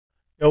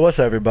Yo, what's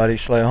up, everybody?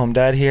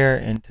 SlayAtHomeDad here,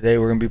 and today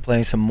we're gonna be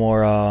playing some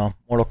more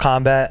Mortal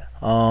Kombat.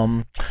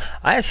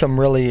 I had some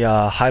really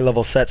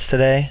high-level sets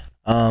today,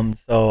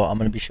 so I'm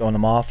gonna be showing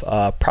them off.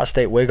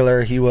 Prostate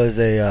Wiggler, he was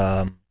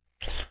a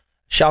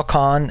Shao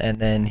Kahn, and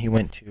then he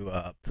went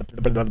to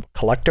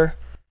Collector,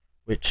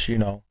 which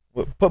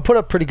put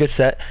a pretty good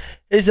set.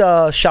 Is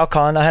Shao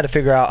Kahn? I had to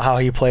figure out how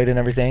he played and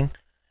everything.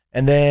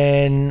 And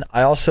then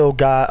I also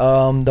got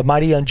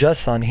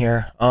TheMightyUnjust on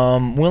here. We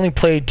only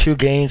played 2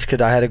 games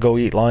because I had to go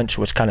eat lunch,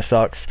 which kind of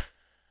sucks.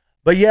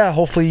 But yeah,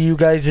 hopefully you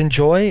guys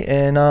enjoy.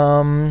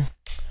 And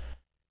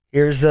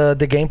here's the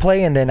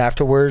gameplay, and then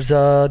afterwards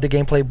the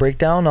gameplay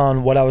breakdown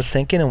on what I was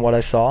thinking and what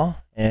I saw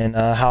and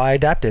how I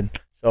adapted.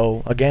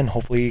 So again,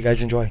 hopefully you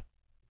guys enjoy.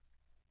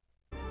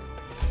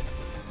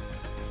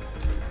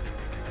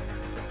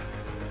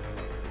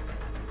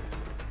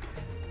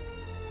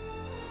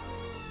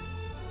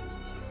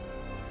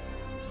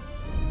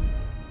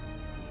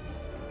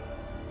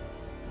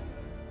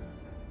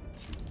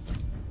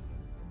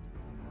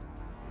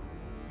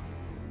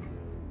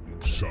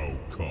 Shao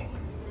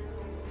Kahn,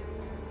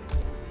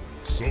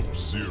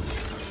 Sub-Zero,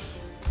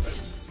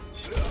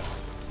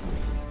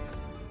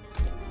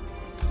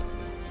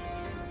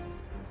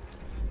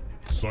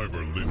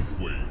 Cyber Lin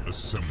Kuei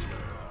Assembly.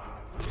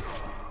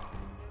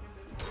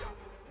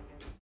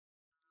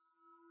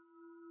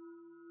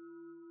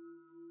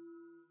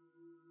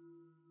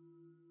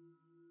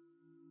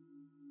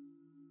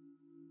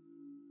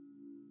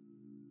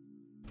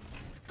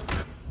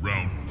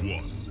 Round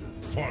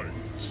 1, fight!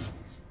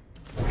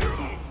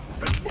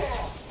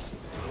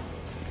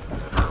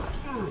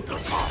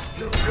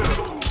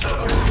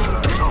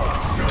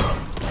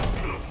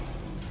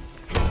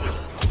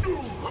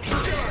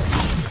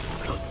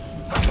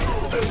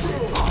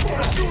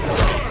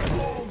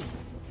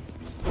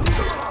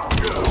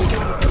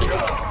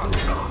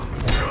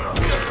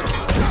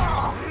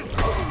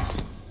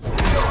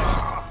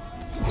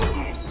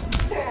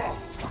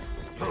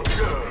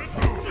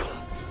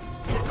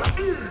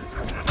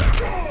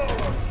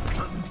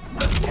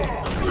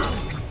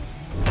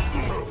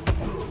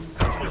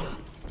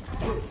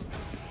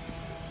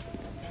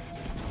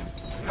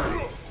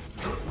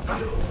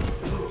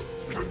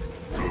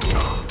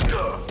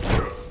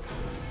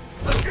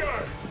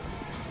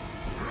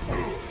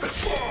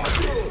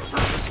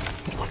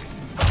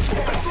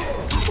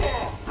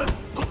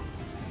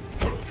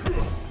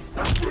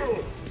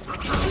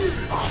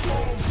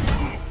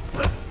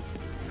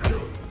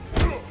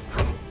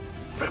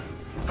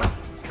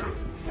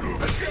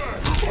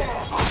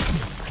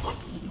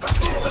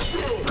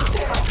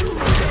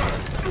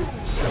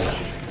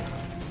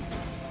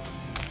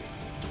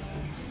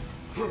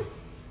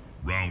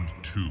 Round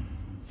 2,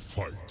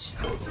 fight!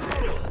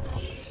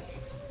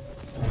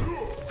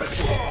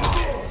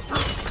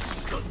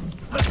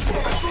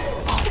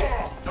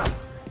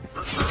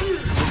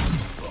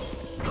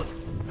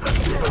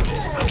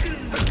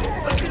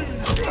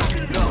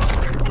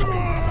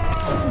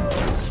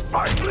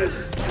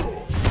 Spineless!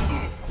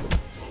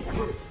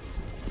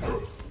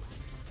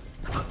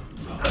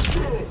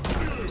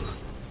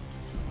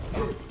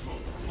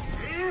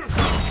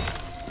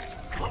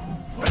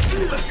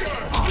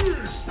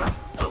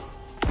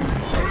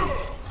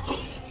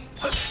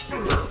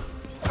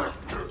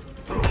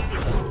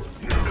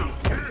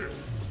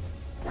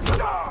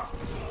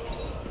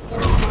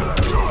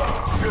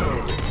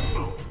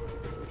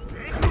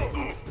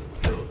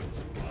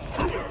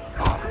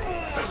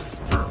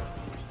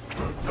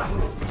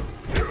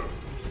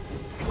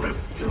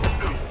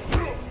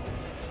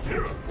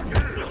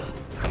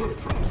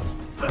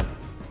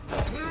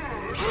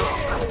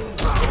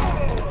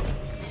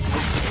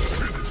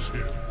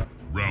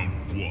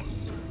 Round 1,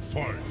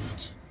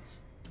 fight!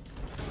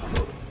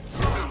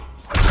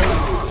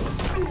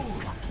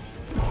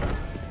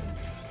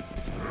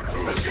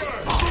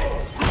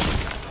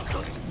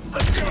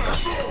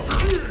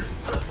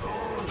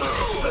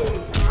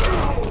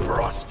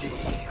 Frosty!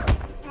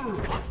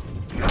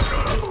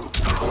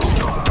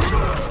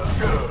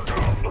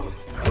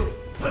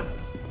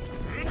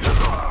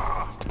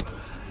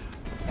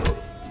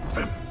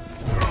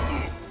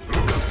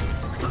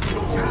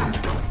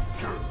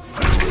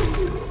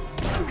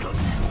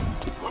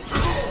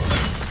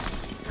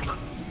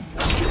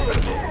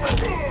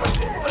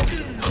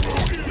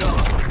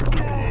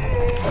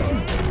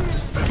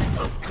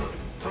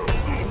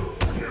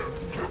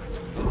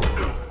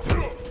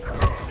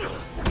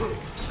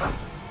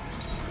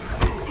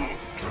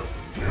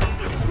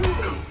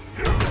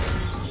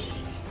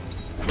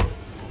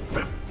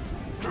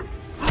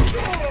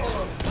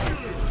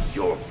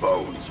 Your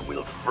bones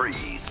will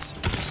freeze.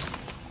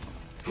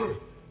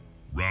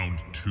 Round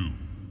 2,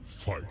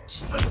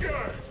 fight.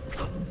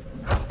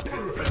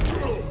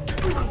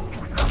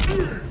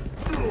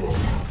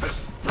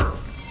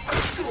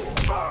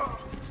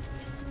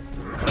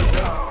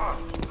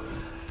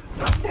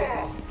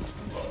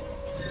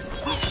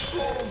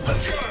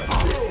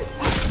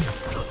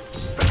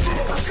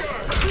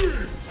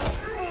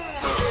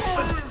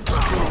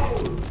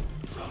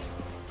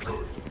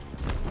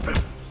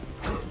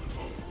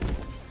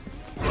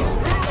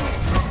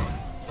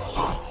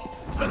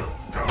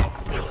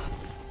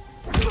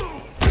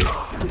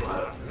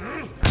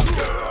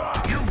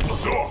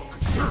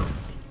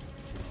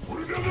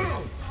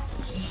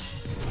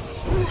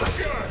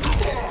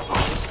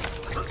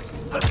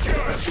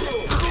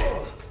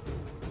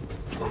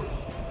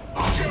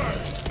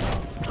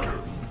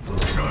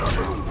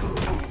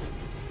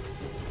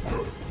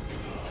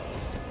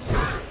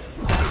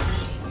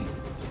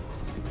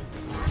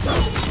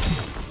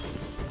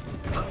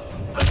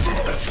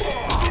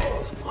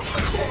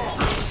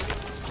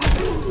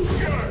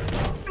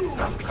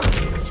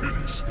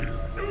 Finish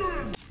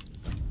him.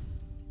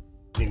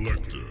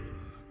 Collector.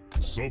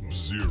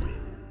 Sub-Zero.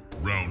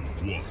 Round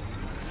 1.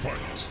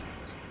 Fight.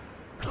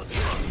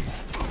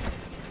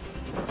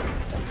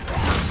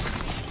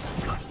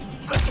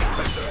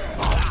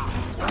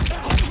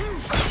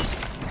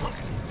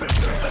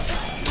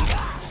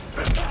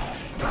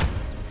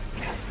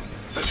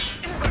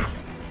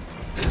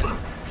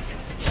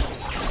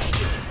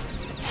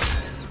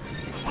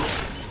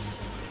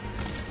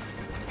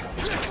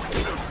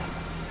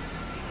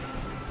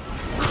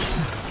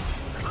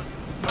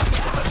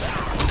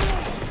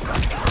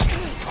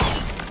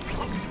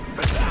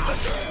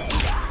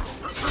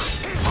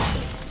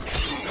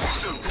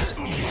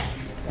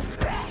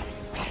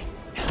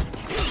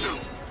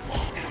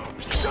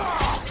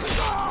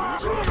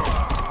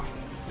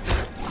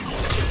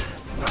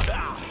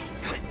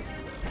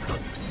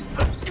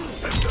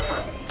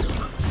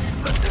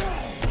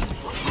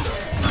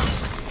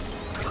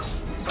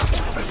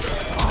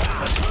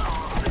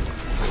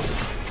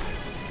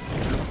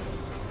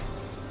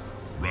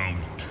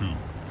 Round 2.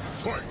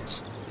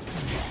 Fight!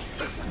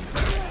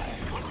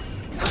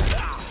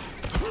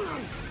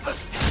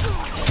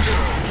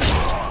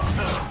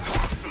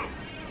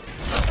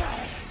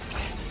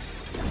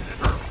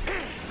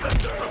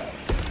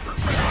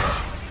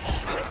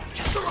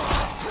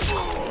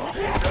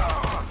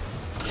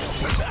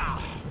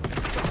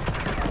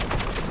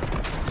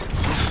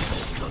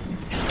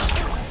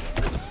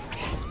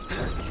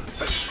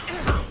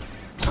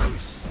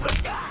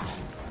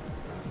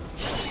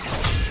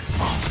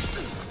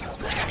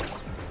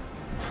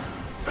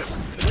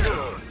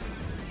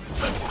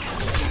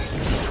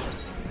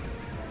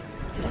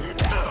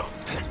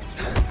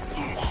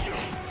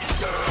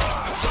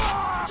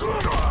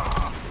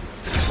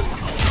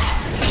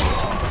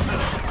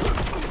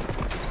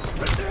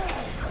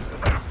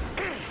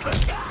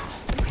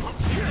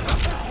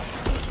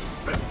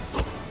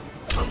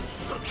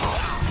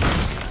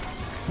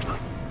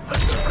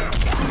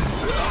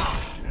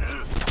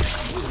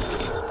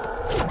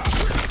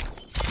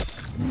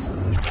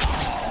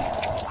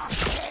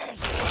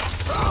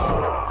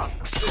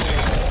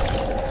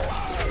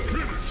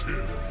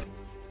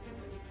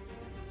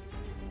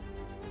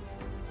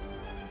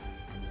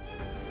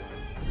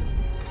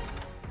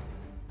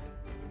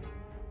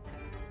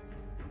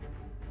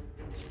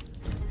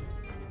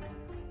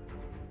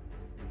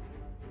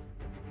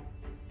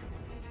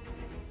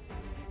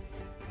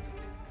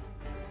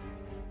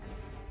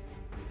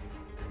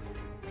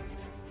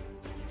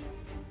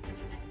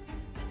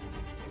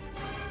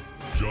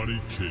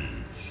 Johnny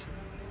Cage.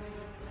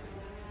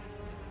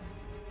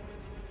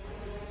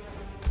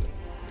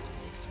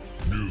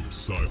 Noob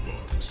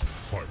Saibot.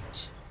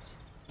 Fight.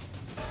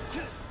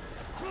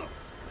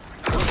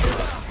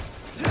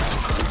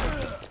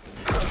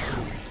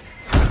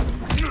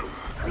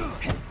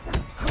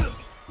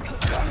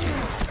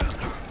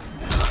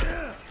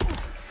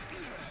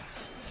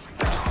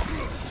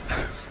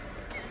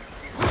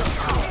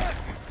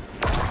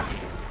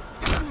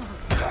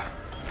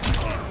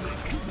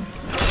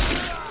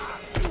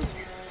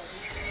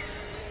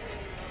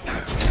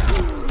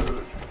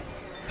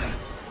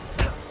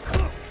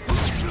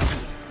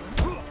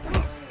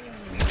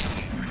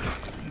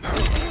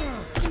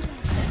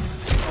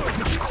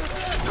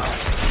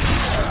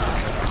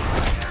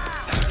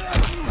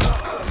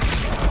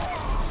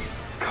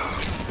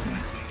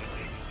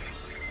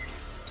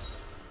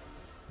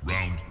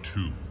 Round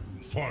 2.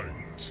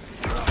 Fight.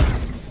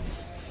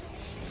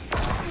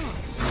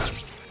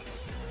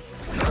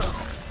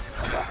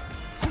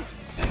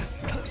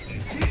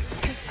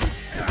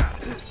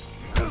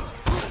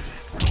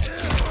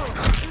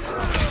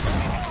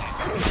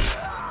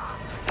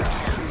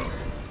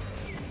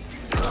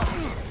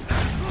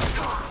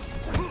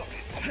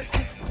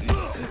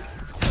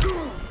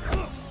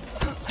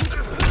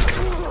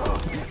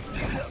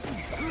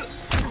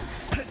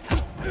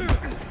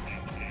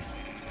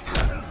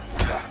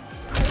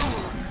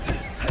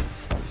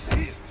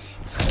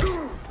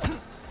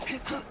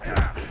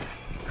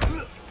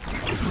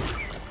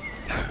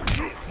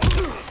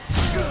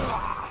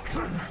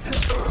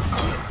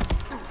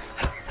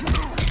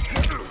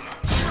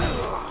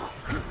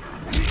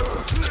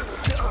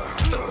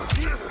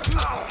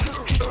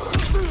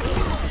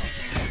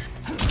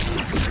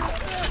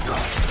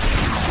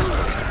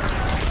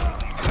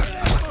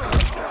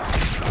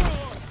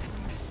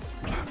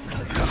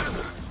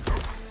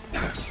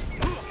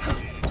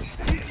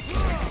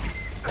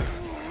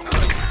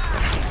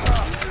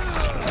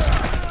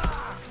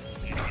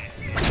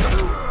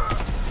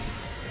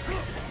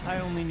 I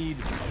only need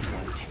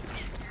one take.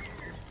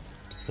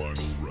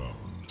 Final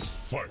round.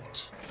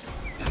 Fight.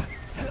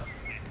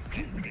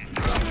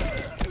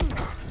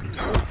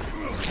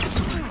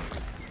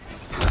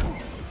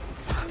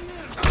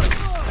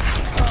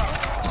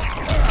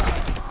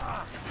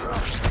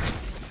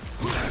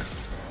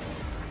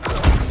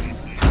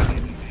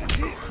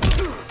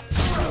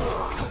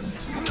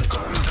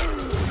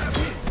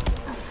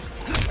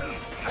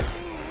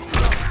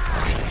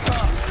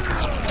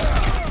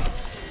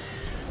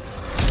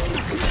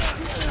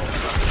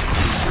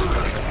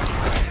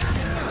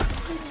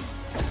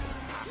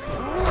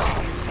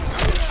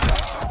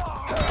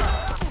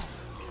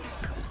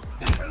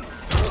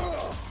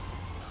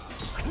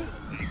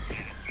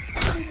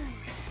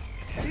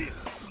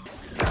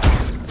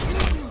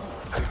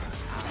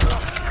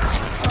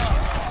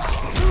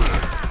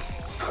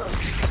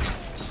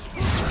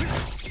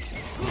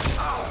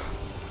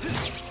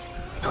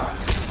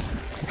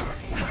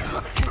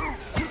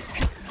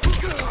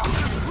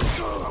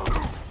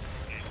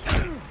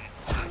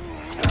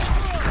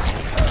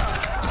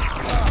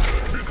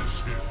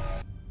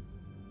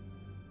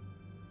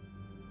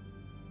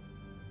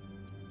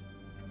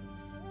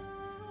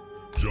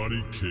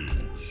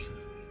 Cage,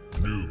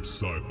 Noob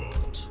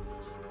Saibot.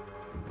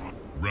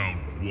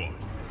 Round 1,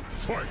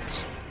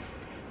 fight!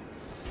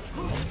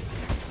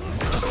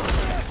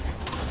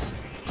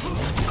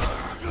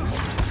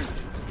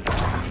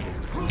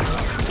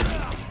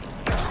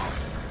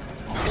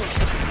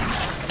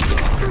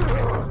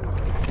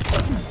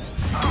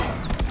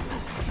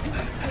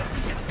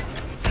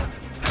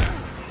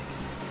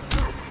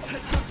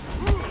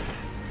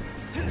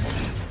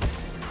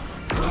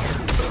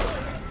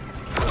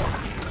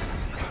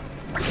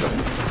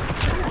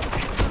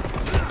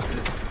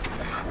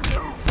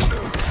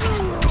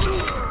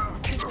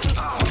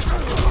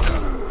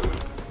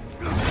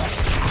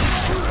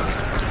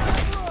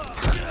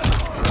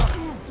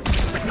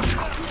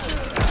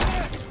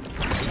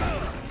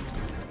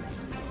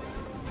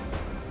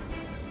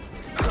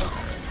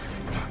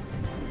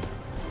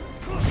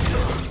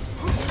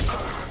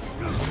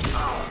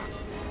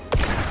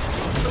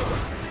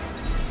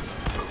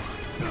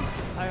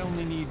 I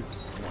only need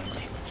one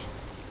take.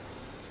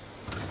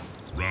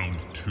 Round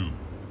 2,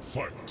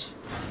 fight!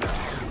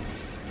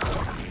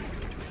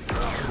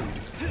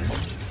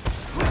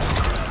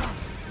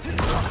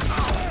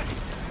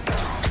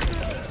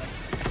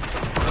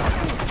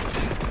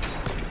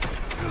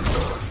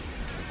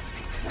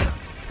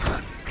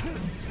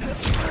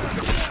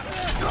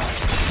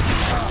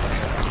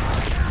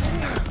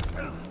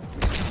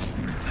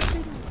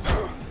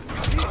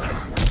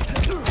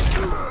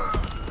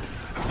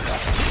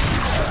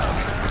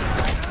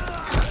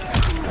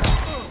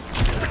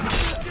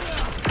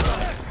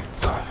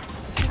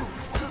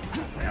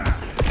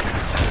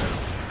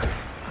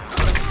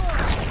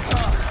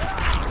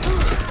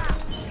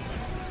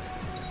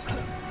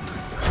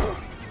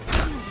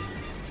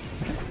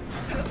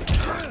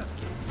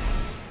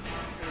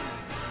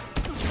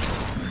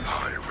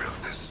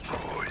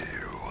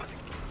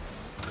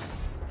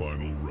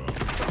 Final round.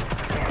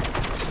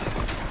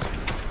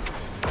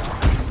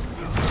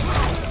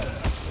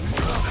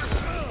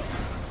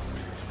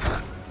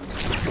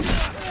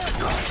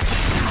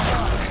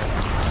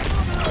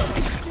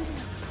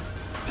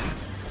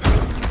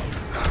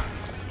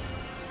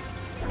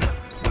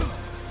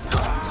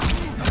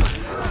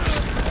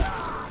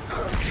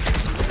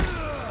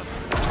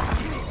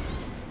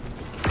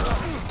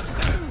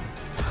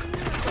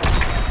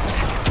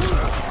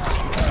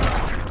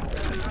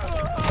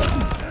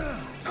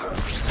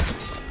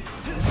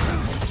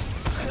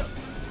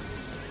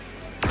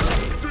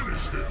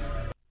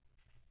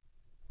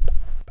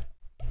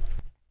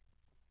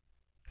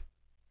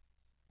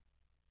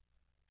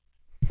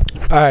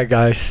 Alright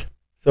guys,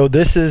 so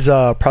this is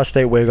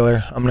Prostate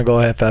Wiggler. I'm gonna go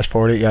ahead and fast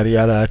forward it, yada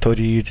yada. I told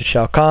you to use the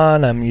Shao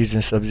Kahn. I'm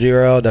using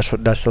Sub-Zero. That's a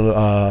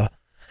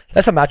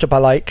matchup I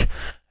like.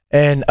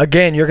 And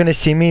again, you're gonna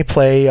see me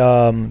play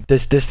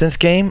this distance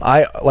game.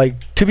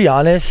 To be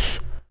honest,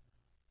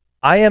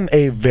 I am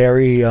a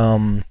very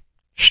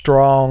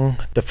strong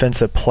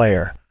defensive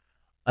player.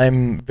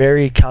 I'm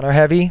very counter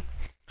heavy,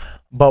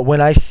 but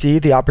when I see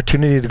the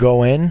opportunity to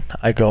go in,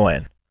 I go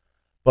in.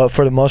 But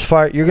for the most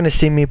part, you're going to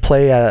see me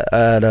play at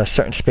a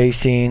certain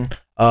spacing,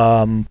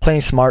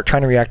 playing smart,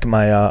 trying to react to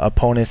my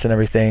opponents and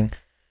everything,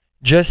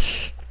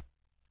 just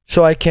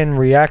so I can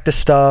react to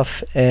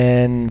stuff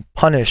and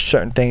punish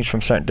certain things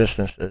from certain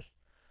distances.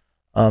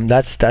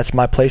 That's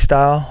my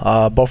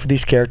playstyle. Both of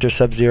these characters,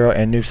 Sub-Zero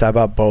and Noob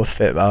Saibot, both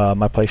fit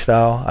my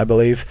playstyle, I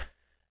believe.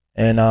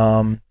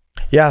 And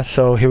yeah,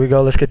 so here we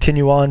go. Let's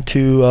continue on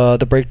to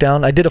the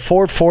breakdown. I did a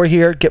forward 4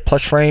 here, get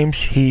plus frames.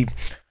 He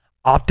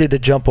opted to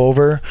jump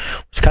over,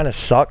 which kind of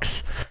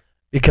sucks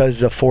because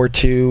the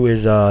 4-2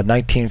 is a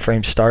 19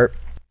 frame start,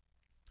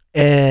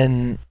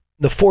 and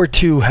the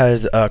 4-2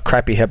 has a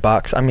crappy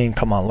hitbox. I mean,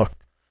 come on, look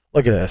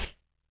at this.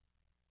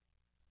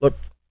 Look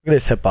at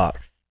this hitbox.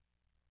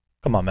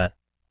 Come on, man.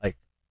 Like,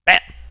 bam!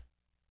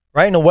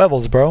 Right in the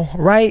webbles, bro.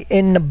 Right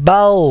in the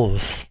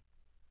balls.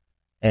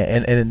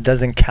 And it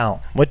doesn't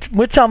count,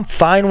 which I'm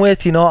fine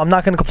with. You know, I'm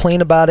not gonna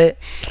complain about it.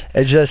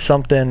 It's just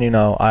something, you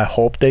know, I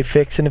hope they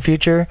fix in the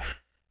future,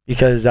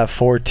 because that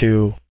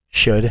 4-2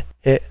 should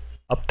hit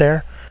up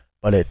there,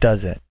 but it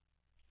doesn't.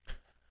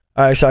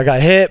 Alright, so I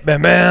got hit,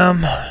 bam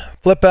bam,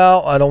 flip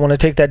out. I don't want to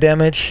take that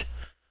damage.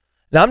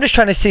 Now I'm just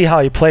trying to see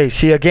how he plays.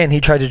 See, again, he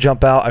tried to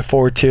jump out, I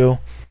forward 2.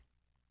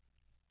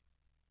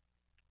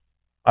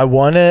 I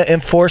want to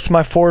enforce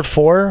my forward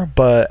 4,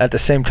 but at the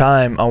same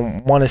time, I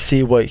want to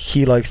see what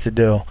he likes to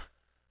do.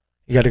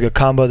 You got a good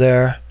combo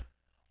there.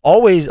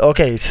 Always,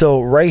 okay,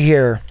 so right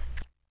here,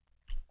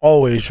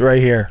 always right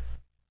here.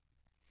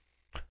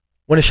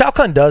 When a Shao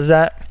Kahn does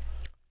that,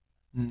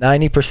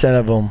 90%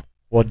 of them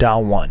will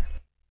down 1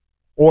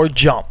 or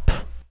jump.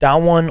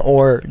 Down 1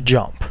 or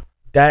jump.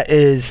 That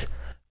is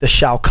the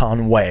Shao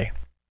Kahn way.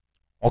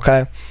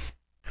 Okay?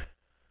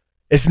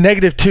 It's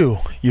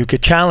 -2. You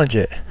could challenge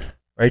it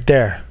right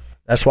there.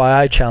 That's why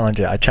I challenge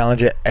it. I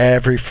challenge it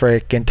every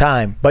freaking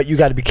time. But you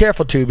got to be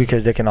careful too,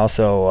 because they can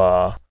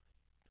also,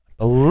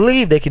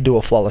 believe they can do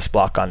a flawless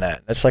block on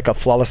that. That's like a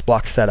flawless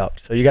block setup.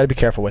 So you got to be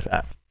careful with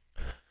that.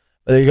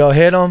 There you go,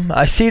 hit him.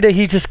 I see that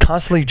he's just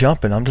constantly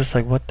jumping. I'm just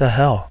like, what the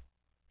hell?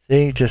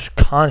 See, just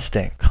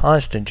constant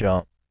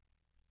jump.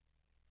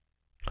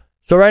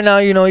 So right now,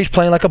 you know, he's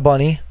playing like a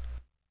bunny.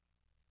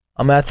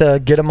 I'm gonna have to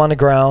get him on the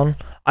ground.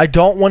 I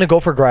don't want to go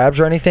for grabs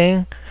or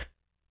anything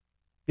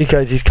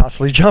because he's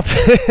constantly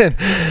jumping.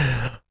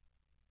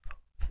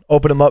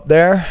 Open him up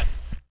there.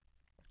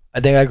 I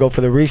think I go for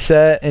the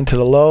reset into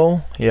the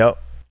low.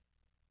 Yep.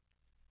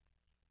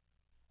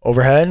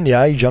 Overhead.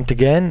 Yeah, he jumped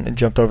again and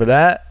jumped over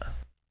that.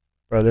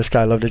 Bro, this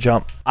guy loved to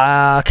jump.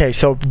 Okay,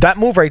 so that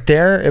move right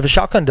there, if a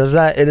shotgun does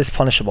that, it is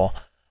punishable.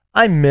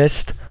 I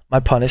missed my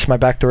punish, my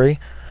back three.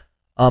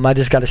 I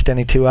just got a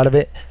standing 2 out of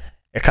it.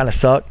 It kind of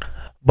sucked.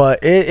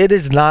 But it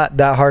is not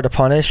that hard to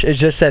punish. It's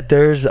just that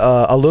there's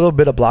a little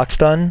bit of block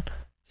stun.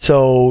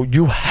 So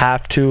you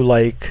have to,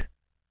 like,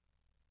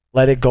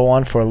 let it go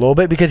on for a little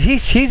bit. Because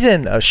he's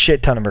in a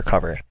shit ton of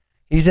recovery.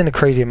 He's in a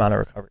crazy amount of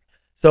recovery.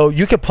 So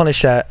you can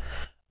punish that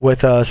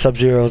with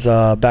Sub-Zero's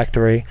back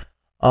three.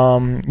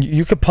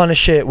 You could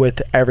punish it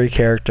with every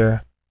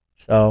character.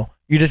 So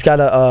you just got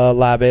to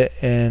lab it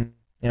and,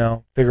 you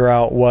know, figure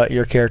out what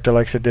your character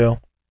likes to do.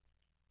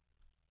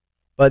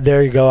 But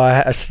there you go.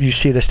 You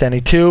see the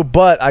standing 2,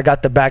 but I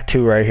got the back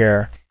 2 right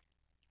here,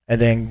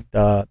 and then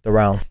the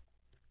round.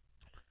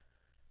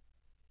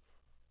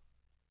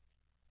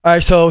 All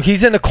right, so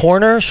he's in the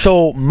corner.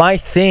 So my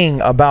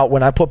thing about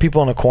when I put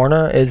people in the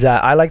corner is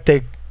that I like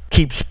to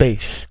keep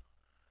space.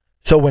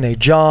 So when they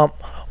jump,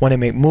 when they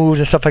make moves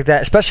and stuff like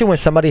that, especially when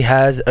somebody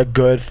has a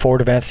good forward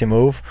advancing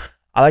move,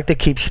 I like to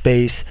keep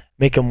space,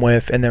 make them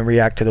whiff, and then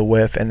react to the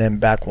whiff, and then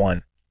back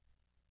 1.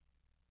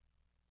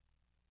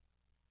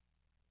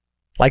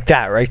 Like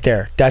that right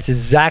there. That's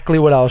exactly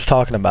what I was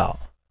talking about.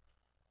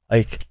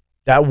 Like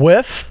that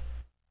whiff,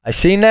 I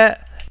seen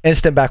that,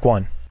 instant back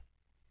 1.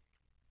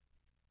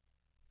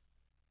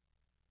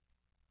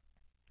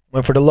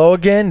 Went for the low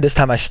again. This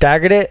time I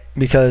staggered it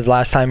because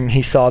last time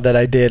he saw that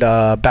I did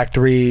back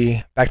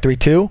 3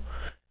 2.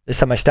 This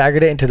time I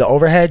staggered it into the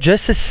overhead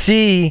just to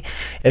see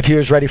if he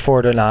was ready for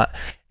it or not.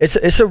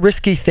 It's a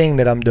risky thing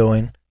that I'm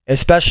doing,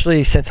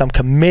 especially since I'm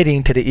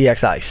committing to the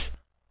EX Ice.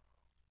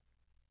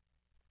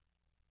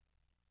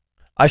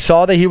 I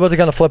saw that he wasn't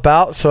going to flip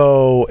out,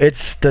 so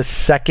it's the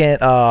second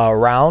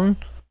round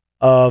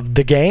of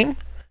the game,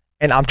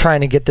 and I'm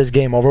trying to get this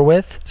game over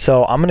with,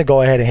 so I'm going to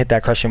go ahead and hit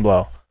that crushing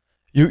blow.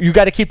 You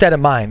got to keep that in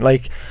mind.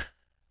 Like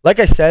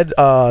I said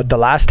the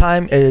last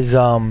time is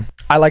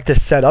I like to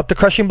set up the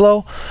crushing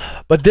blow,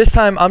 but this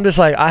time I'm just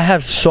like, I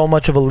have so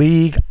much of a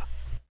lead.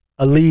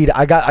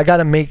 I got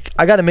to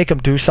make him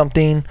do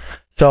something,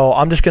 so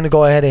I'm just going to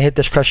go ahead and hit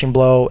this crushing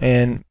blow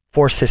and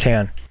force his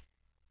hand.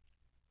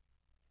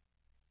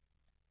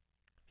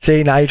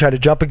 See, now he tried to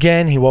jump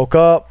again. He woke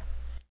up.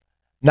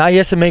 Now he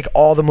has to make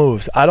all the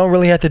moves. I don't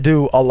really have to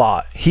do a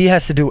lot. He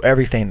has to do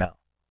everything now.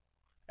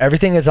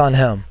 Everything is on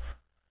him.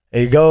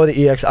 There you go,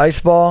 the EX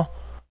Ice Ball.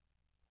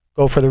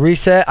 Go for the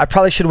reset. I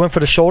probably should have went for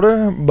the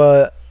shoulder,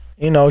 but,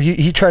 you know,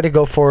 he tried to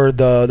go for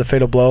the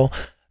fatal blow.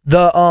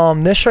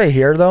 This right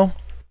here, though,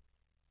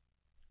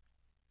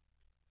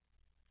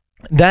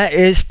 that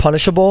is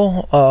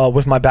punishable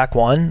with my back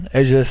 1.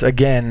 It's just,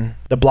 again,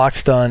 the block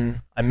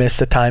stun. I missed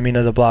the timing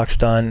of the block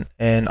stun,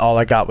 and all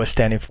I got was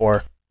standing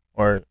 4.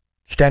 Or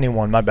standing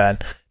 1, my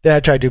bad. Then I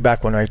tried to do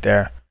back 1 right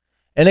there.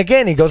 And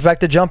again, he goes back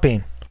to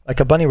jumping like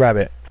a bunny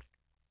rabbit.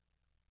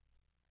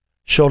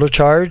 Shoulder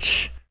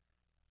charge.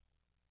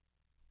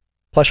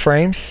 Plus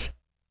frames.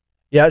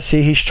 Yeah,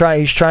 see, he's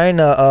trying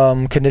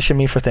to condition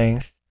me for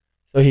things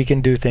so he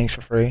can do things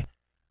for free.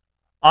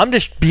 I'm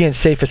just being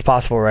safe as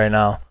possible right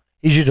now.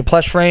 He's using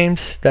plus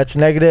frames. That's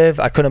negative.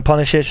 I couldn't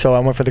punish it, so I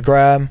went for the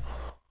grab.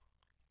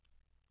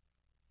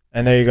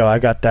 And there you go. I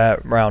got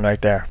that round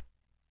right there.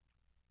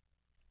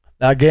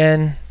 Now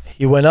again,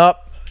 he went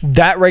up.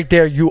 That right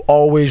there, you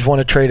always want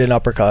to trade an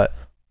uppercut.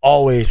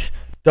 Always.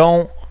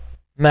 Don't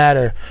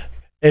matter.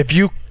 If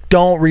you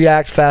don't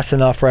react fast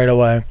enough right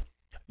away,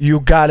 you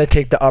got to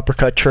take the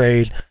uppercut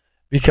trade,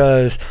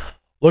 because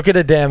look at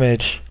the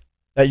damage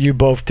that you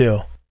both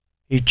do.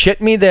 He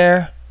chipped me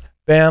there.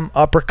 Bam,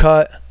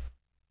 uppercut.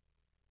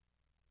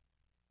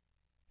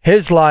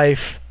 His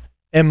life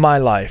and my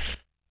life.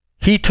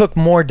 He took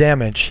more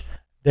damage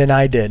than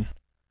I did.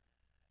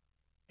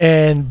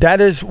 And that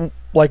is,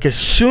 like, as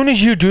soon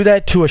as you do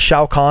that to a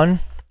Shao Kahn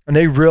and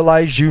they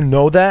realize you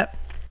know that,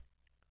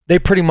 they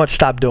pretty much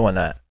stop doing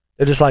that.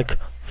 They're just like,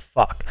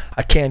 fuck,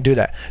 I can't do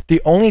that.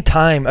 The only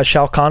time a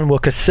Shao Kahn will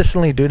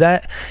consistently do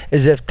that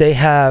is if they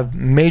have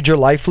major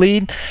life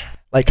lead,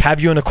 like have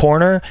you in a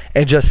corner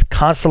and just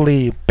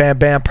constantly bam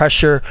bam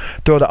pressure,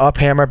 throw the up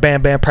hammer,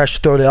 bam bam pressure,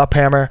 throw the up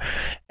hammer,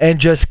 and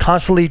just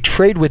constantly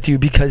trade with you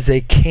because they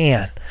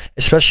can,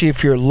 especially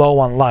if you're low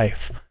on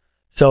life.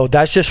 So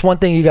that's just one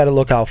thing you got to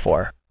look out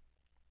for.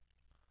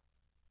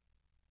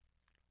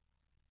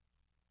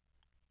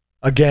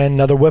 Again,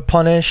 another whip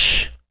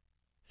punish.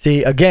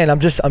 See, again, I'm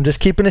just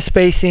keeping the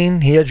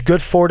spacing. He has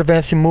good forward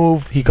advancing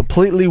move. He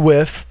completely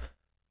whiff.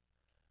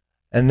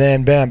 And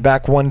then bam,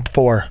 back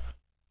 1-4. I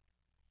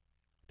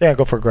think I'll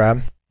go for a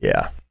grab.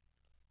 Yeah.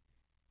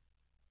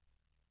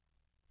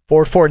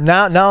 4-4.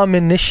 Now I'm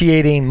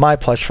initiating my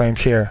plus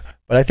frames here.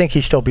 but I think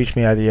he still beats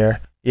me out of the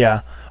air.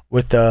 Yeah,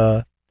 with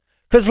the,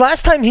 because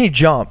last time he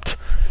jumped.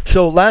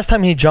 So last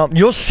time he jumped,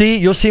 you'll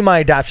see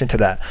my adaptation to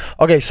that.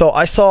 Okay, so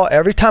I saw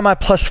every time I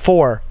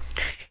 +4,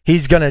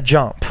 he's gonna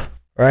jump,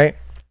 right?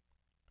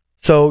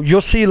 So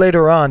you'll see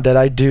later on that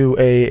I do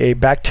a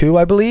back 2,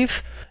 I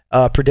believe,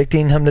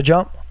 predicting him to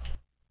jump.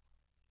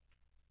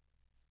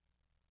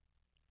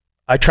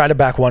 I try to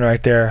back 1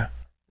 right there,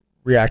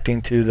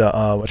 reacting to the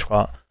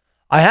whatchamacallit.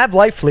 I have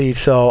life lead,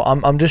 so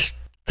I'm just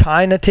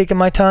kind of taking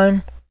my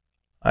time.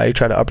 I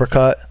try to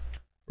uppercut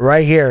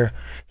right here.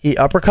 He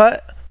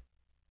uppercut.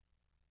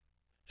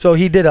 So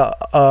he did a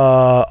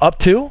up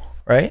 2,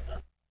 right?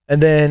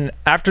 And then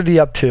after the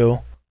up 2,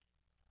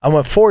 I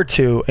went forward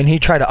 2, and he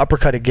tried to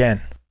uppercut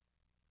again.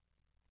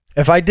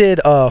 If I did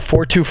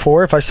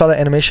 4-2-4, if I saw that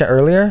animation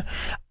earlier,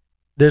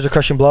 there's a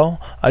crushing blow.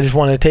 I just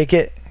wanted to take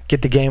it,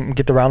 get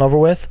the round over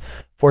with,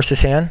 force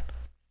his hand.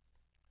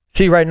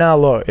 See right now,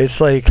 look,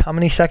 it's like how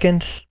many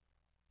seconds?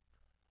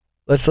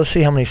 Let's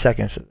see how many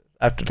seconds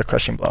after the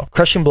crushing blow.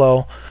 Crushing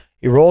blow,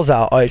 he rolls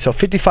out. All right, so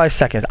 55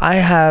 seconds. I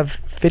have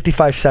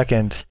 55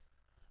 seconds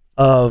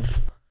of,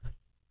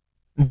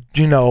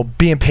 you know,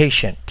 being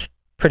patient,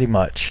 pretty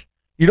much.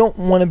 You don't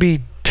want to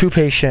be too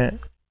patient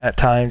at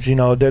times. You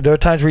know, there are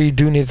times where you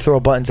do need to throw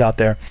buttons out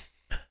there,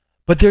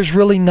 but there's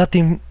really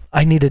nothing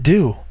I need to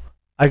do.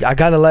 I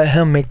got to let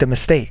him make the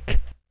mistake.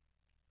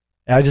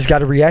 And I just got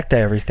to react to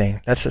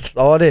everything. That's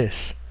all it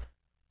is.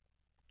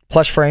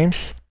 Plus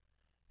frames.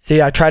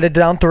 See, I tried it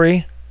down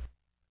 3.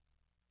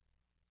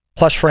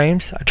 Plus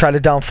frames. I tried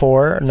it down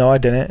 4. No, I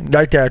didn't.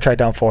 Right there, I tried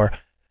down 4.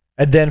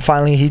 And then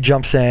finally he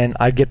jumps in.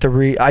 I get the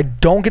read. I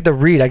don't get the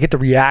read. I get the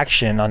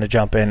reaction on the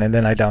jump in, and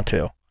then I down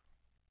 2.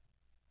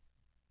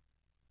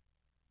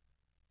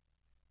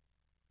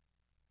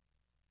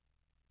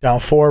 Down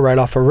 4 right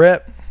off a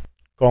rip.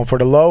 Going for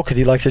the low because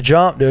he likes to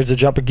jump. There's a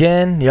jump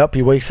again. Yep,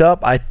 he wakes up.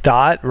 I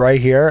thought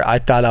right here, I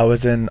thought I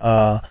was in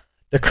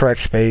the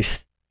correct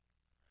space.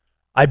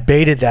 I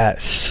baited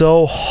that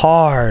so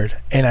hard,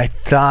 and I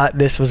thought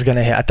this was going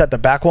to hit. I thought the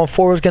back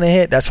 1-4 was going to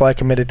hit. That's why I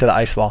committed to the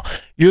ice ball.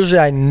 Usually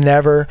I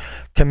never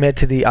commit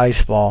to the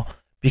ice ball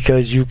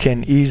because you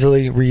can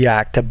easily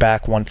react to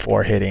back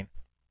 1-4 hitting.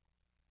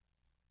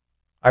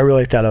 I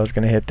really thought I was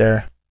going to hit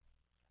there.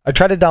 I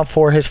tried it down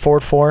 4, his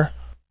forward 4.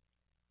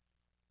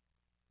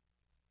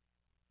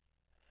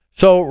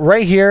 So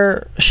right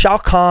here, Shao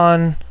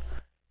Kahn,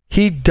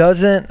 he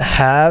doesn't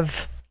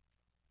have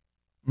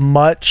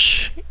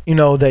much, you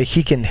know, that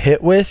he can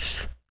hit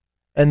with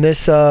in this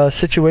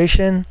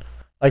situation,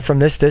 like from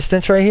this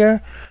distance right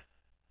here.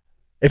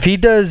 If he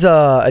does,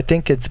 I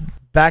think it's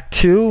back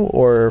 2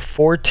 or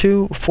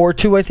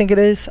 4-2, I think it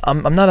is.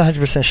 I'm not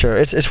 100% sure.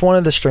 It's one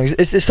of the strings.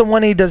 It's the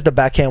one he does the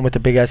backhand with the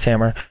big ass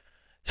hammer.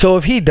 So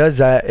if he does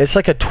that, it's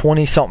like a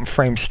 20-something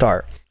frame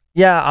start.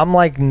 Yeah, I'm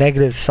like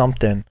negative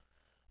something.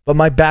 But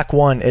my back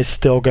 1 is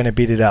still going to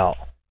beat it out.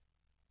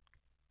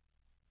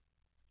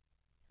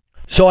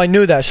 So I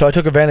knew that, so I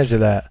took advantage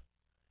of that.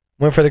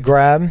 Went for the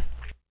grab.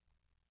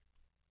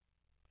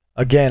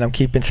 Again, I'm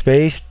keeping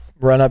space.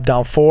 Run up,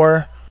 down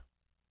 4.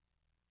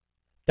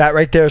 That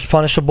right there is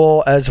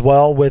punishable as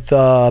well with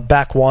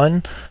back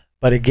 1.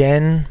 But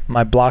again,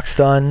 my block's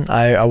done.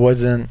 I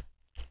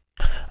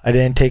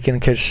didn't take into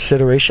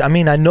consideration. I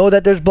mean, I know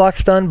that there's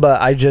blocks done,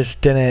 but I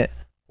just didn't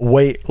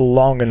wait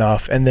long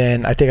enough, and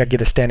then I think I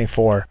get a standing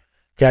 4.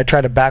 Okay, I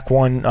tried a back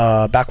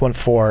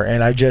 1-4,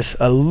 and I just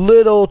a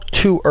little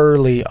too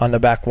early on the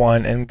back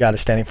 1 and got a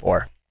standing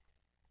 4.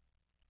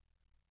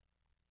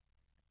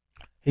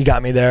 He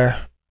got me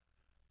there,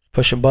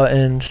 pushing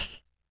buttons.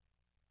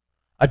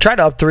 I tried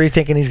up 3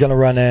 thinking he's gonna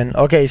run in.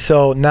 Okay,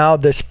 so now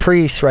this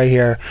priest right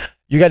here,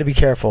 you got to be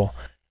careful.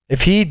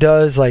 If he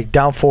does like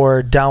down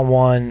 4, down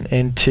 1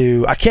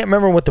 into, I can't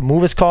remember what the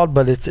move is called,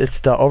 but it's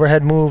the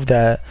overhead move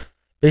that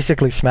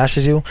basically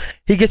smashes you.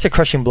 He gets a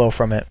crushing blow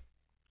from it.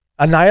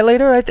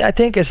 Annihilator, I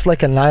think it's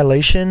like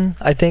Annihilation.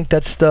 I think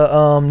that's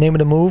the name of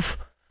the move.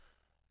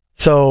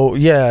 So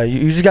yeah,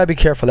 you just gotta be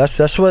careful.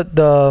 That's what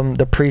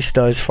the priest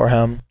does for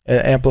him.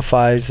 It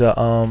amplifies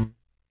the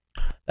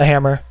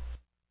hammer.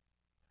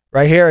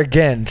 Right here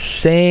again,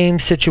 same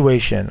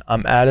situation.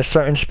 I'm at a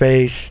certain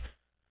space.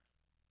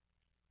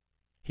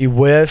 He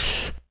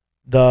whiffs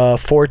the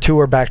 4-2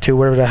 or back 2,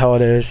 whatever the hell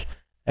it is,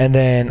 and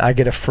then I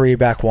get a free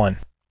back 1.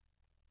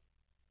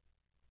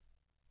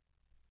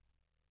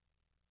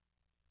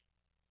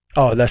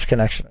 Oh, that's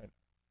connection.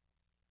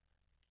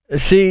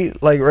 See,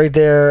 like right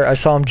there, I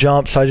saw him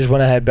jump, so I just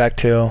went ahead back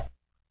 2.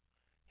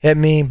 Hit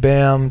me,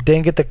 bam.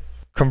 Didn't get the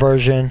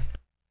conversion,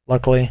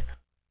 luckily.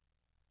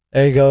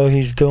 There you go.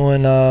 He's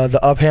doing the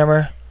up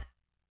hammer.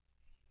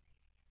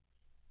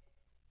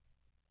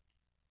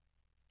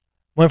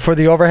 Went for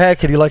the overhead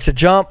because he likes to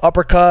jump,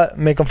 uppercut,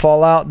 make him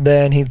fall out.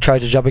 Then he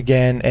tries to jump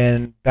again,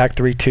 and back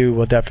 3-2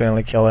 will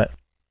definitely kill it.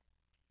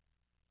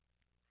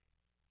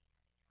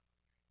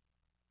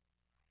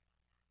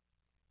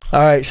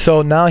 Alright,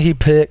 so now he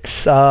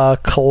picks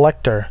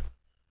Collector.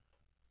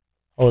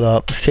 Hold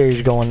up,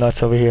 Siri's going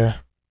nuts over here.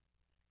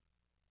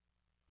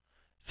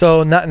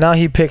 So now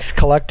he picks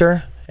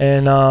Collector,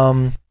 and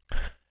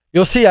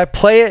You'll see I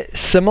play it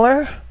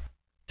similar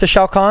to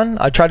Shao Kahn.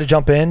 I try to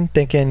jump in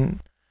thinking,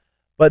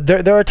 but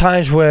there are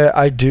times where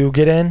I do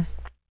get in.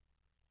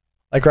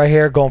 Like right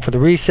here, going for the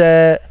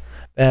reset,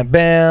 bam,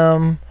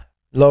 bam,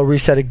 low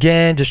reset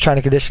again, just trying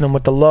to condition him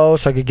with the low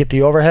so I could get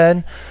the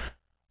overhead.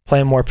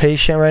 Playing more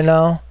patient right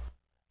now.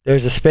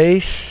 There's a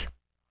space.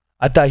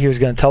 I thought he was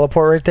going to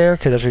teleport right there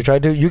because that's what he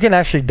tried to do. You can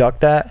actually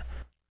duck that.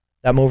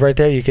 That move right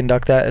there, you can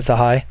duck that. It's a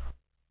high.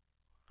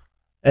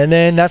 And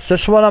then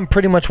that's what I'm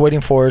pretty much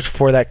waiting for, is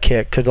for that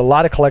kick, because a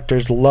lot of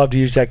collectors love to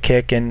use that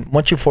kick, and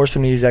once you force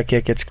them to use that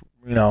kick, it's,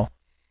 you know,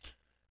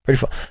 pretty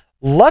fun.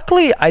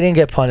 Luckily, I didn't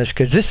get punished,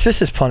 because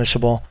this is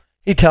punishable.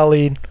 He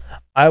tellied.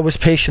 I was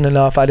patient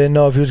enough. I didn't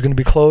know if he was going to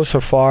be close or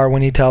far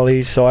when he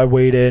tellied, so I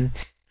waited.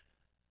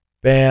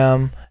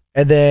 Bam.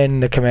 And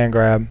then the command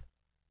grab.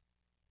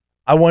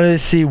 I wanted to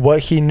see what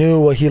he knew,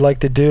 what he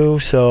liked to do,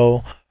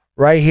 so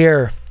right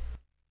here,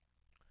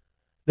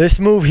 this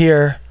move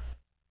here,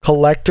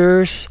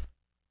 collectors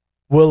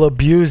will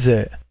abuse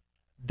it.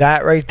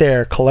 That right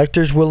there,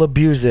 collectors will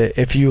abuse it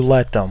if you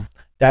let them.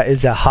 That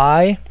is a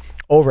high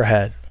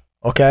overhead,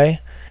 okay?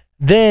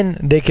 Then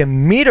they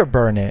can meter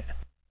burn it,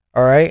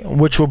 all right,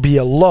 which will be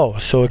a low.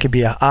 So it could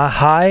be a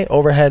high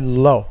overhead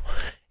low.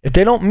 If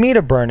they don't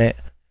meter burn it,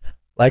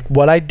 like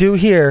what I do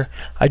here,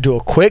 I do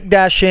a quick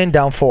dash in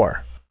down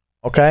 4,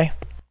 okay?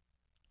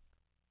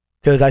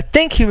 Because I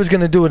think he was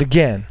going to do it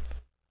again.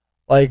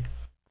 Like,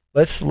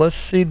 let's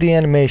see the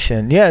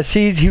animation. Yeah,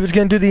 see, he was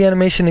going to do the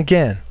animation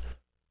again.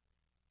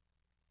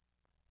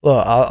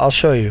 Look, I'll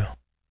show you.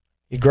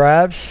 He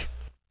grabs.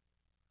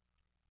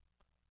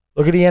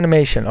 Look at the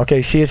animation.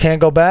 Okay, see his hand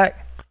go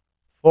back?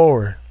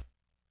 Forward.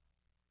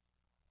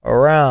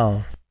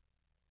 Around.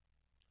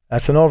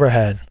 That's an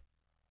overhead.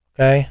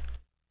 Okay?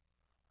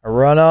 I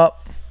run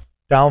up,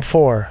 down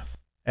 4.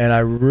 And I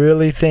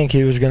really think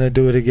he was going to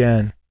do it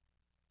again.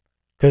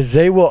 Because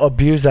they will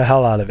abuse the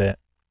hell out of it.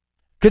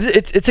 Because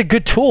it's a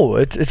good tool.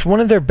 It's one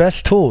of their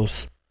best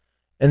tools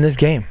in this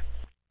game.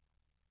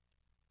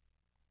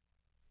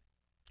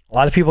 A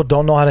lot of people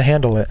don't know how to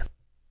handle it.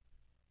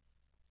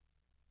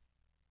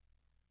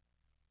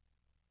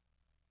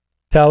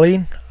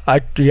 Telly,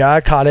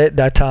 I caught it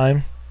that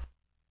time.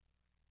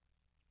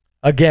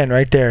 Again,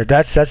 right there.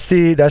 That's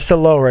the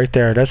low right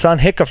there. That's on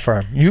hick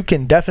affirm. You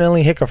can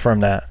definitely hick affirm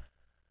that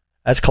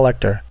as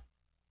collector.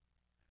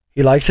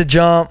 He likes to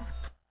jump.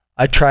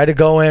 I tried to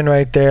go in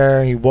right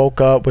there. He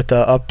woke up with the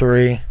up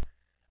 3.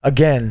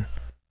 Again,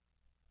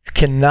 you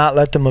cannot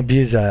let them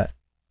abuse that.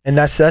 And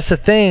that's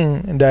the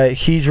thing that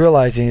he's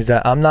realizing, is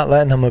that I'm not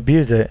letting him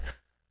abuse it.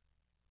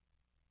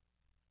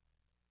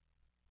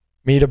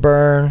 Meter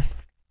burn,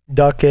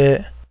 duck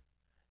it.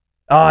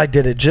 Oh, I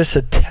did it just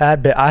a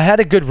tad bit. I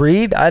had a good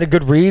read. I had a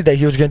good read that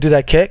he was going to do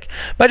that kick,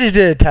 but I just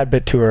did it a tad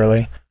bit too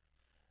early.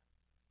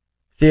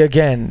 See,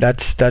 again,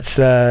 that's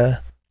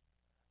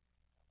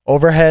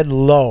overhead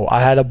low.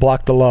 I had to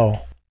block the low.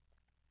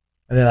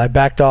 And then I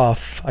backed off.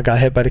 I got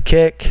hit by the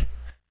kick.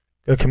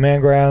 Good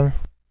command grab.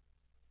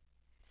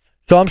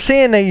 So I'm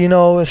seeing that, you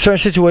know, in certain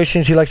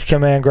situations he likes to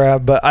command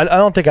grab, but I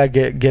don't think I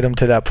get him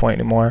to that point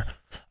anymore.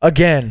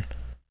 Again,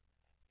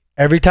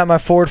 every time I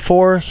forward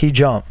 4, he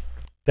jumped.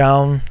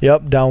 Down,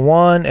 yep, down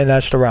 1, and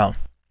that's the round.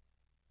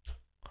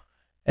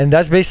 And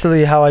that's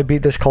basically how I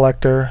beat this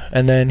collector,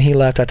 and then he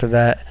left after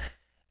that.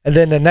 And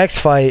then the next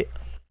fight,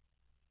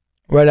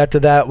 right after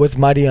that, was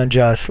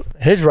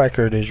TheMightyUnjust. His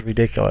record is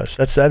ridiculous.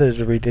 That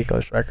is a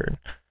ridiculous record.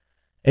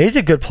 And he's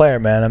a good player,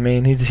 man. I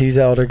mean, he's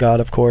the Elder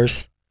God, of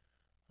course.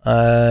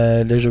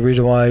 There's a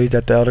reason why he's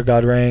at the Elder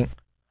God rank.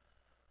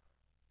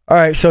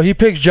 Alright, so he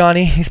picks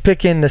Johnny. He's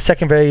picking the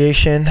second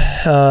variation.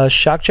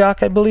 Shock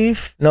Jock, I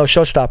believe? No,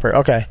 Showstopper.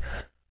 Okay.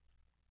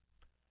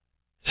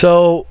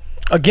 So,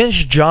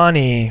 against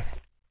Johnny,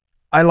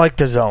 I like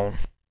the zone.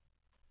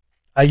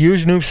 I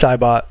use Noob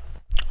Saibot.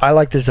 I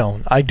like the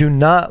zone. I do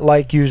not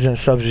like using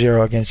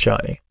Sub-Zero against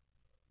Johnny.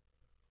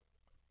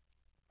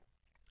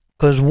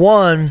 Because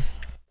one,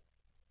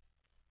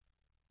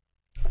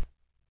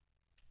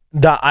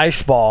 the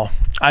ice ball,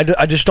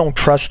 I just don't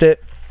trust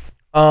it.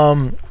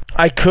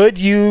 I could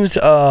use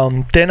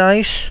thin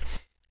ice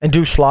and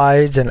do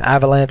slides and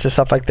avalanche and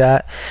stuff like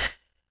that.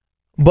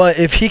 But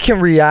if he can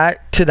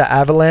react to the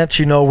avalanche,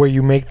 you know, where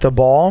you make the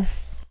ball,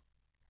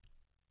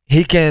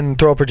 he can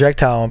throw a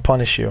projectile and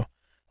punish you.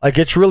 Like,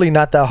 it's really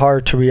not that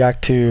hard to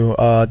react to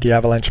the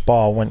avalanche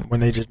ball when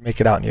they just make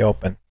it out in the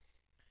open.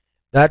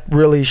 That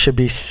really should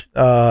be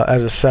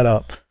as a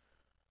setup.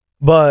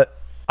 But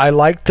I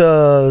like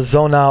to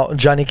zone out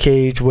Johnny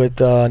Cage with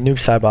Noob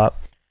Saibot.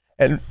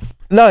 And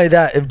not only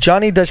that, if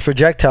Johnny does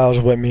projectiles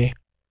with me,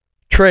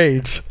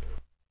 trades,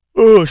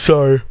 Noob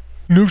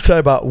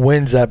Saibot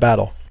wins that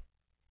battle.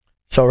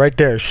 So right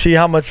there, see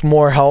how much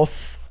more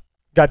health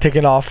got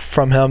taken off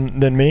from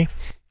him than me?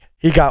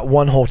 He got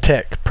one whole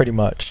tick, pretty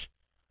much.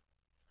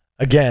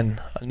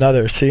 Again,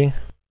 another, see?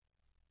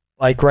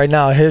 Like right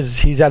now,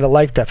 he's at a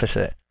life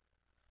deficit.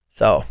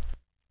 So.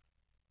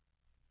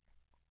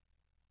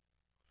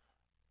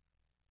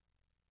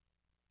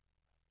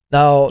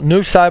 Now,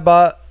 Noob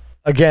Saibot,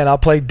 again, I'll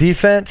play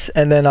defense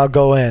and then I'll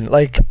go in.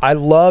 Like, I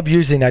love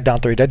using that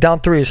down 3. That down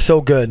 3 is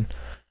so good,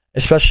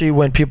 especially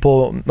when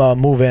people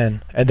move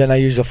in. And then I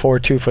use a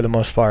 4-2 for the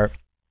most part.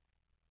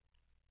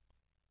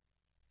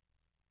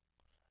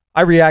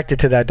 I reacted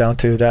to that down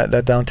 2.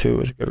 That down 2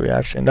 was a good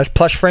reaction. That's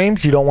plush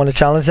frames. You don't want to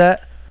challenge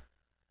that.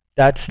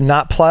 That's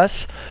not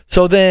plus.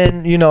 So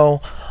then, you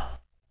know,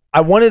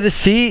 I wanted to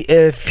see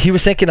if he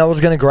was thinking I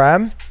was going to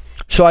grab.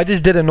 So I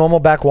just did a normal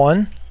back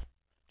 1.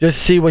 Just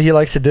see what he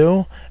likes to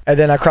do. And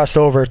then I crossed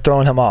over,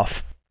 throwing him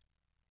off.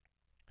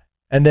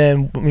 And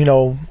then, you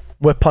know,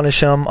 whip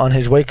punish him on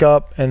his wake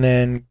up. And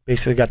then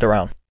basically got the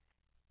round.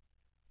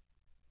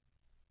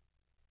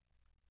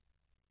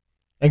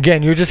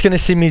 Again, you're just going to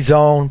see me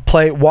zone,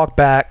 play, walk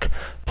back,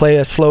 play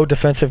a slow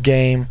defensive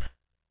game.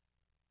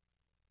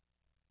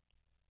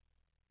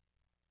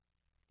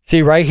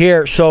 See, right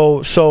here,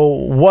 so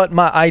what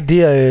my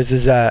idea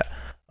is that,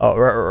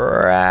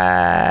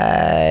 right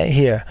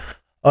here.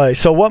 All right,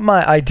 so what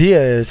my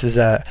idea is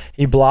that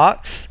he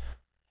blocks,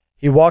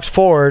 he walks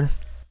forward,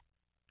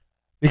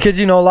 because,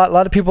 you know, a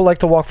lot of people like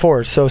to walk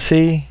forward. So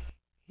see,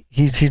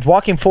 he's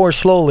walking forward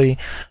slowly.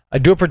 I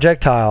do a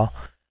projectile,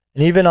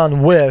 and even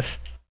on whiff,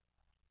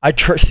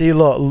 see,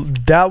 look,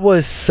 that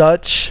was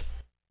such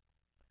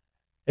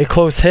a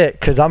close hit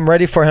because I'm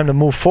ready for him to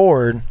move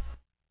forward.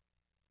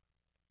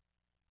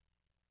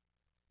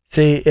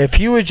 See, if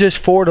he was just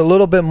forward a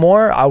little bit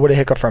more, I would have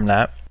hiccuped from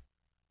that.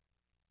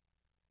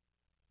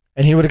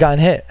 And he would have gotten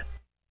hit.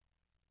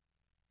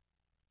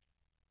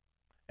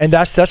 And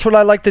that's what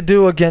I like to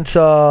do against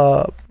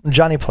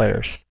Johnny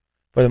players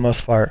for the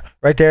most part.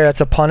 Right there,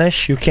 that's a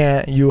punish.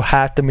 You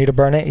have to meter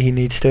burn it. He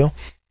needs to.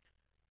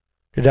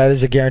 Because that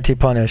is a guaranteed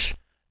punish.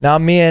 Now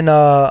me and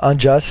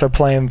Unjust are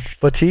playing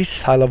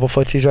footsies, high-level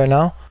footsies right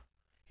now.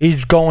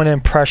 He's going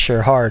in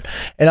pressure hard.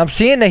 And I'm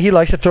seeing that he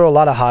likes to throw a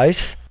lot of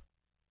highs.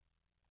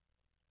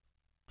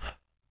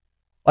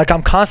 Like,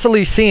 I'm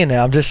constantly seeing it.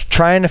 I'm just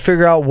trying to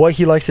figure out what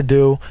he likes to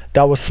do.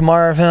 That was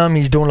smart of him.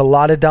 He's doing a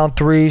lot of down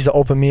 3s to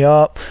open me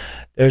up.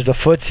 There's the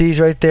footsies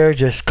right there,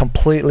 just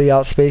completely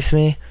outspace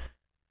me.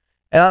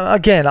 And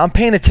again, I'm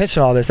paying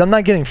attention to all this. I'm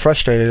not getting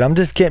frustrated. I'm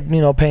just getting,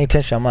 you know, paying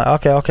attention. I'm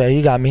like, okay,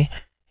 you got me.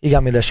 You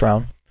got me this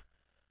round.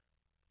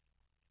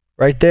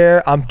 Right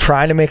there, I'm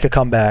trying to make a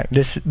comeback.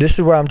 This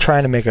is where I'm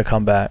trying to make a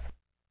comeback.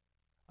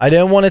 I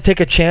didn't want to take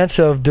a chance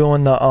of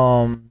doing the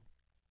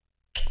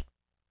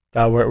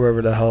God,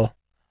 wherever the hell.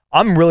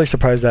 I'm really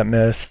surprised that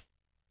missed.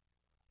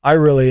 I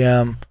really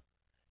am.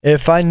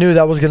 If I knew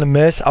that was gonna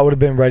miss, I would have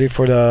been ready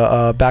for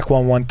the back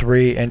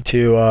 1-1-3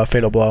 into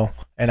fatal blow,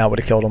 and I would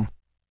have killed him.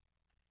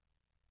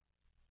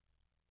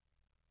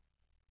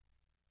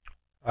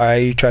 All right,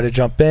 you try to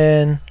jump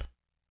in.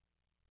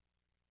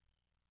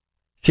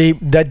 See,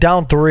 that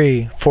down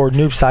 3 for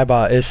Noob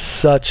Saibot is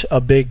such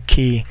a big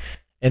key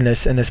in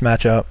this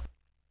matchup.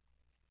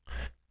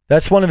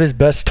 That's one of his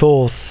best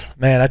tools.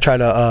 Man, I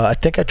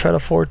think I tried a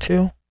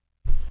 4-2.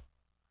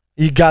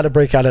 You got to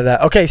break out of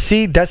that. Okay,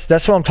 see, that's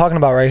what I'm talking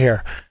about right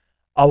here.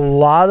 A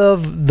lot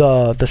of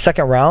the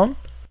second round,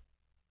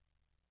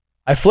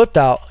 I flipped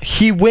out.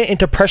 He went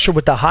into pressure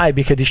with the high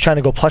because he's trying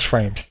to go plush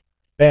frames.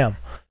 Bam.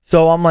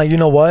 So I'm like, you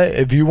know what?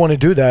 If you want to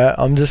do that,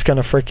 I'm just going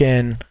to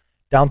freaking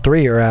down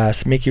 3 your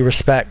ass, make you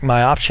respect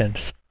my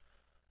options.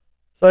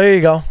 So there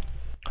you go.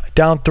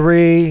 Down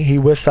 3, he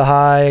whiffs the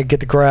high,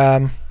 get the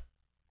grab.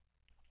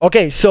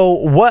 Okay, so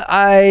what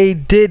I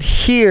did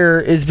here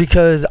is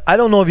because I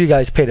don't know if you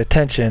guys paid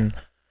attention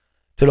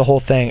to the whole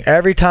thing.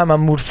 Every time I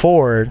moved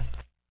forward,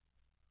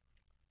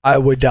 I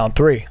would down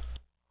 3.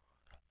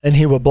 And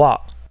he would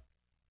block.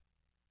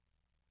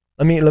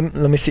 Let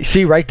me see.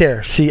 See right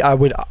there. See, I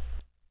would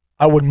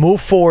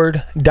move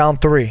forward, down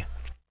 3.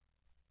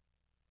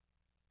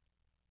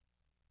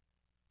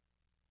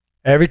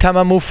 Every time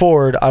I move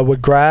forward, I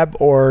would grab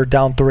or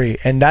down 3,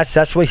 and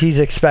that's what he's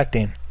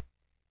expecting.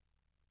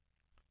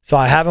 So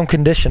I have him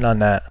conditioned on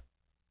that.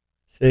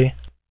 See,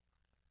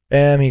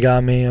 bam, he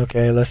got me.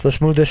 Okay,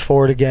 let's move this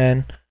forward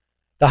again.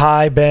 The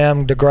high,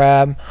 bam, the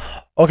grab.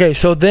 Okay,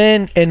 so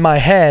then in my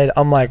head,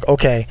 I'm like,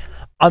 okay,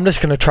 I'm just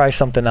gonna try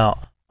something out.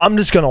 I'm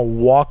just gonna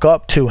walk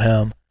up to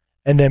him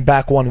and then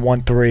back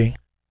 1-1-3,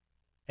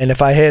 and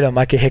if I hit him,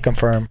 I can hit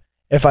confirm.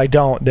 If I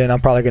don't, then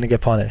I'm probably gonna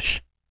get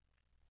punished.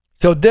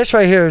 So this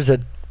right here is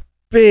a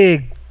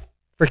big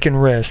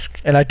freaking risk,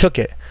 and I took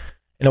it,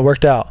 and it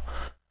worked out.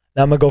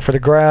 Now I'm gonna go for the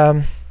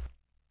grab,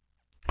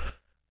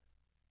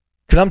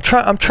 cause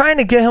I'm trying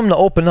to get him to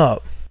open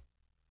up.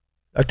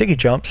 I think he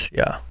jumps,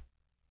 yeah.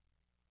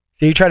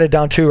 See, he tried it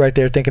down 2 right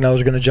there, thinking I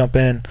was gonna jump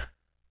in.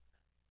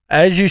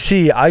 As you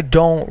see, I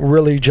don't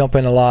really jump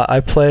in a lot. I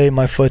play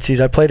my footsies.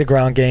 I play the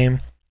ground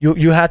game.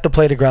 You have to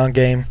play the ground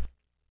game.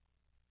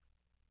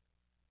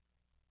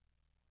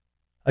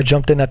 I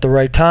jumped in at the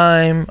right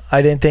time.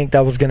 I didn't think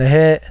that was going to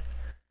hit.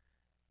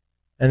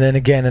 And then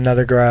again,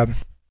 another grab.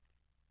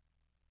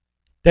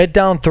 That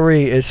down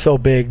 3 is so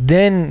big.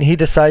 Then he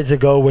decides to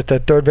go with the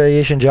third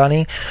variation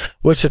Johnny,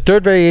 which the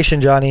third variation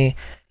Johnny,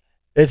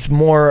 it's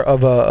more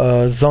of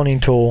a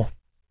zoning tool.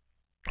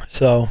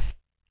 So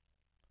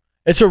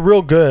it's a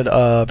real good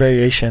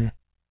variation.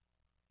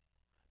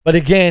 But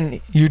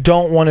again, you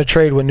don't want to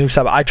trade with noob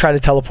saibot. I try to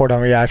teleport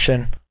on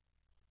reaction.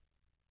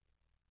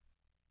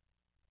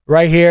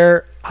 Right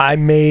here, I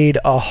made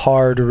a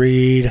hard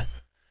read.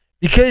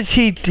 Because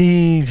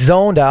he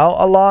zoned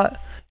out a lot,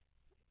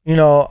 you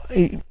know,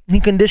 he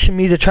conditioned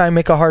me to try and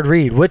make a hard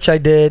read, which I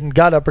did,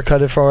 got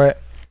uppercutted for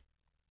it.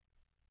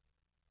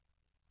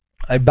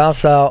 I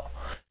bounced out.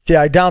 See,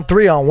 I down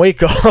 3 on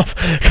wake up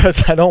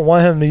because I don't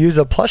want him to use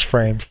the plush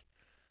frames.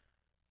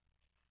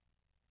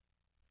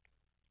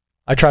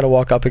 I try to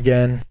walk up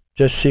again,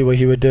 just see what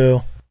he would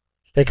do.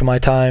 Taking my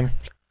time.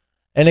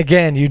 And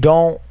again, you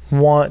don't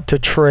want to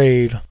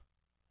trade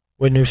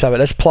with noob saibot.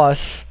 That's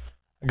plus.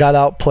 I got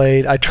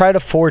outplayed. I tried a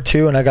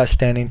 4-2 and I got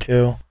standing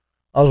 2.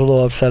 I was a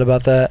little upset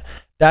about that.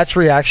 That's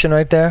reaction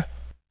right there.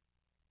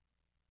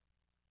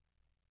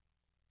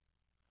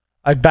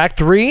 I back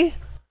 3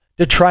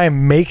 to try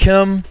and make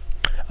him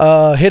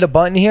hit a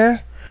button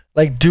here,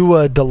 like do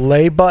a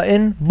delay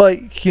button,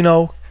 but you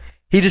know,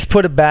 he just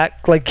put it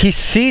back. Like he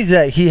sees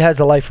that he has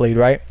a life lead,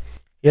 right?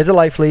 He has a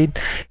life lead.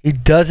 He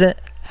doesn't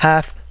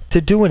have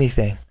to do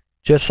anything.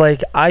 Just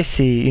like I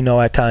see, you know,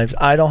 at times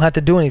I don't have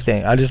to do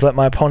anything. I just let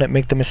my opponent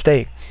make the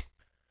mistake.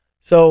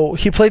 So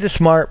he played it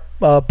smart,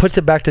 puts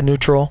it back to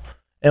neutral,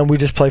 and we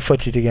just play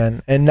footsies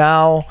again. And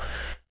now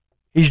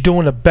he's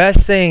doing the best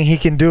thing he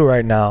can do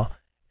right now,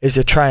 is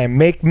to try and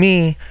make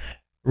me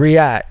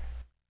react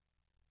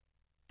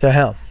to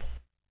him.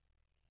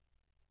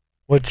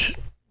 Which,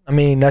 I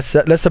mean, that's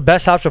the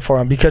best option for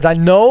him, because I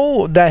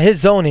know that his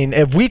zoning,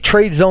 if we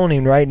trade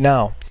zoning right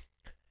now,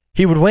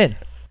 he would win.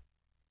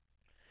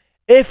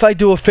 If I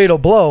do a fatal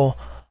blow,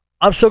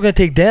 I'm still going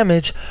to take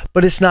damage,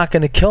 but it's not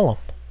going to kill him.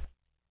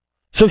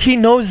 So he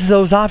knows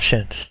those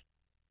options.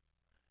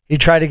 He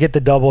tried to get the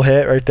double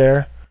hit right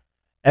there.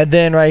 And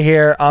then right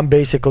here, I'm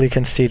basically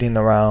conceding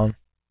the round.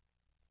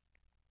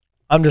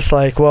 I'm just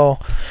like,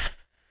 well,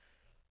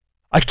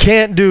 I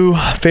can't do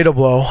fatal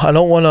blow. I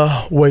don't want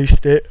to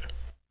waste it.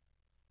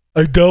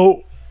 I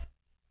don't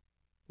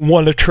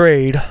want to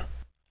trade.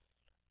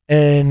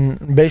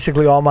 And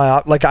basically all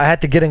my, like, I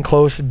had to get in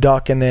close,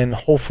 duck, and then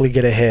hopefully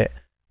get a hit,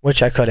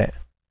 which I couldn't.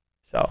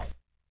 So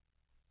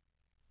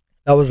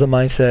that was the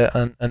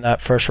mindset in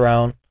that first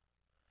round.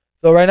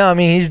 So right now, I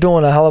mean, he's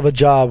doing a hell of a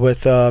job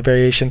with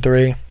variation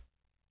 3.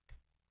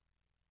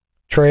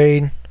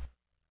 Trade.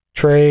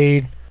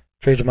 Trades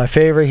are my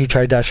favorite. He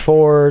tried dash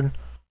forward.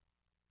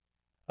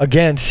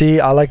 Again, see,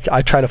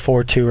 I tried a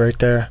 4-2 right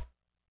there.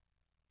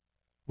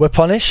 Whip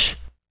punish.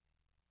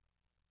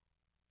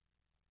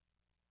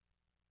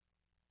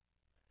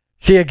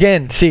 See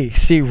again,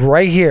 see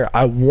right here.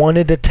 I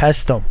wanted to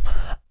test him.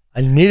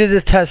 I needed to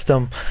test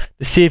him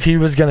to see if he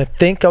was gonna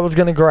think I was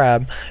gonna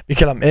grab,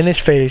 because I'm in his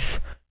face.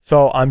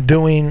 So I'm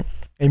doing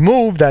a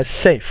move that's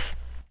safe.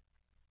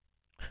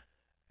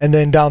 And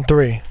then down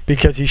 3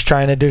 because he's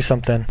trying to do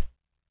something.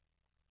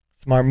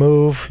 Smart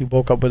move. He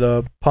woke up with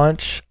a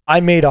punch. I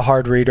made a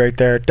hard read right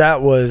there.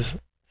 That was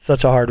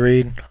such a hard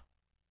read.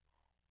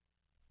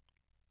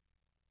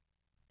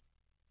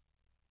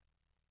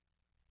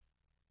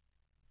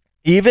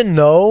 Even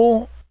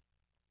though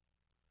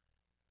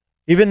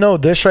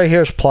this right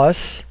here is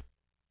plus,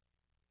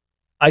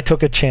 I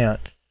took a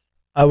chance.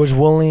 I was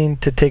willing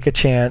to take a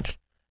chance.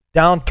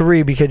 Down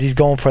 3 because he's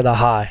going for the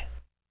high.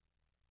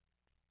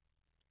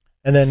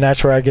 And then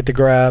that's where I get the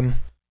grab.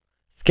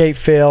 Escape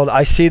failed.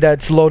 I see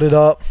that's loaded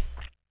up.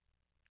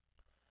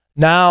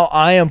 Now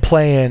I am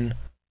playing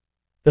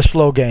the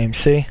slow game,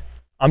 see?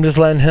 I'm just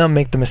letting him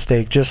make the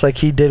mistake, just like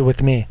he did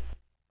with me.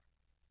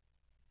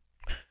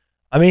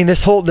 I mean,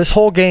 this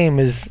whole game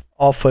is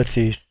all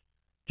footsies.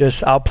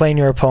 Just outplaying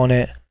your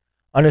opponent,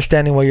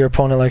 understanding what your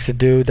opponent likes to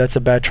do. That's a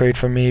bad trade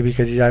for me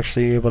because he's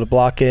actually able to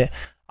block it.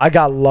 I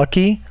got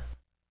lucky.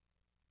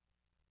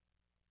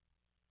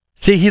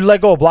 See, he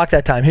let go of block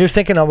that time. He was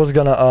thinking I was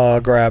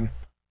gonna grab.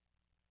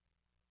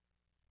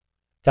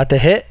 Got the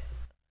hit.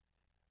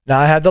 Now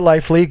I have the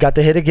life lead. Got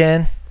the hit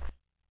again.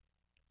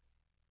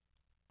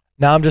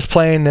 Now I'm just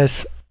playing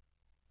this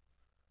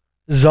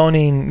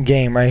zoning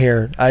game right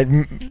here.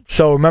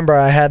 So remember,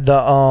 I had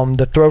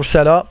the throw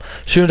set up.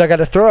 As soon as I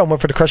got a throw, I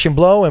went for the crushing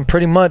blow, and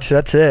pretty much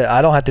that's it.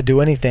 I don't have to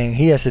do anything.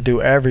 He has to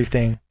do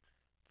everything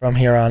from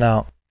here on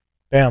out.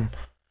 Bam.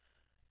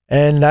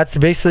 And that's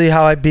basically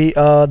how I beat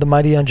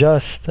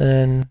TheMightyUnjust.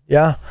 And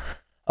yeah,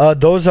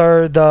 those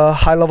are the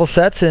high level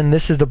sets, and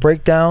this is the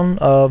breakdown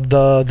of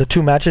the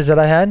 2 matches that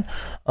I had.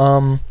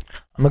 I'm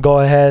gonna go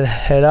ahead,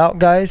 head out,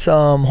 guys.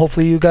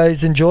 Hopefully you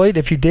guys enjoyed.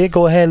 If you did,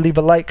 go ahead, leave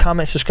a like,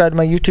 comment, subscribe to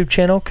my YouTube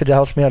channel, because it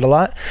helps me out a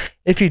lot.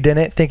 If you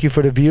didn't, thank you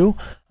for the view.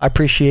 I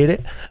appreciate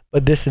it.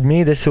 But this is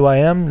me. This is who I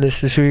am.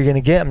 This is who you're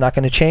gonna get. I'm not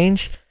gonna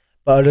change.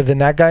 But other than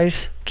that,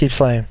 guys, keep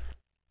slaying.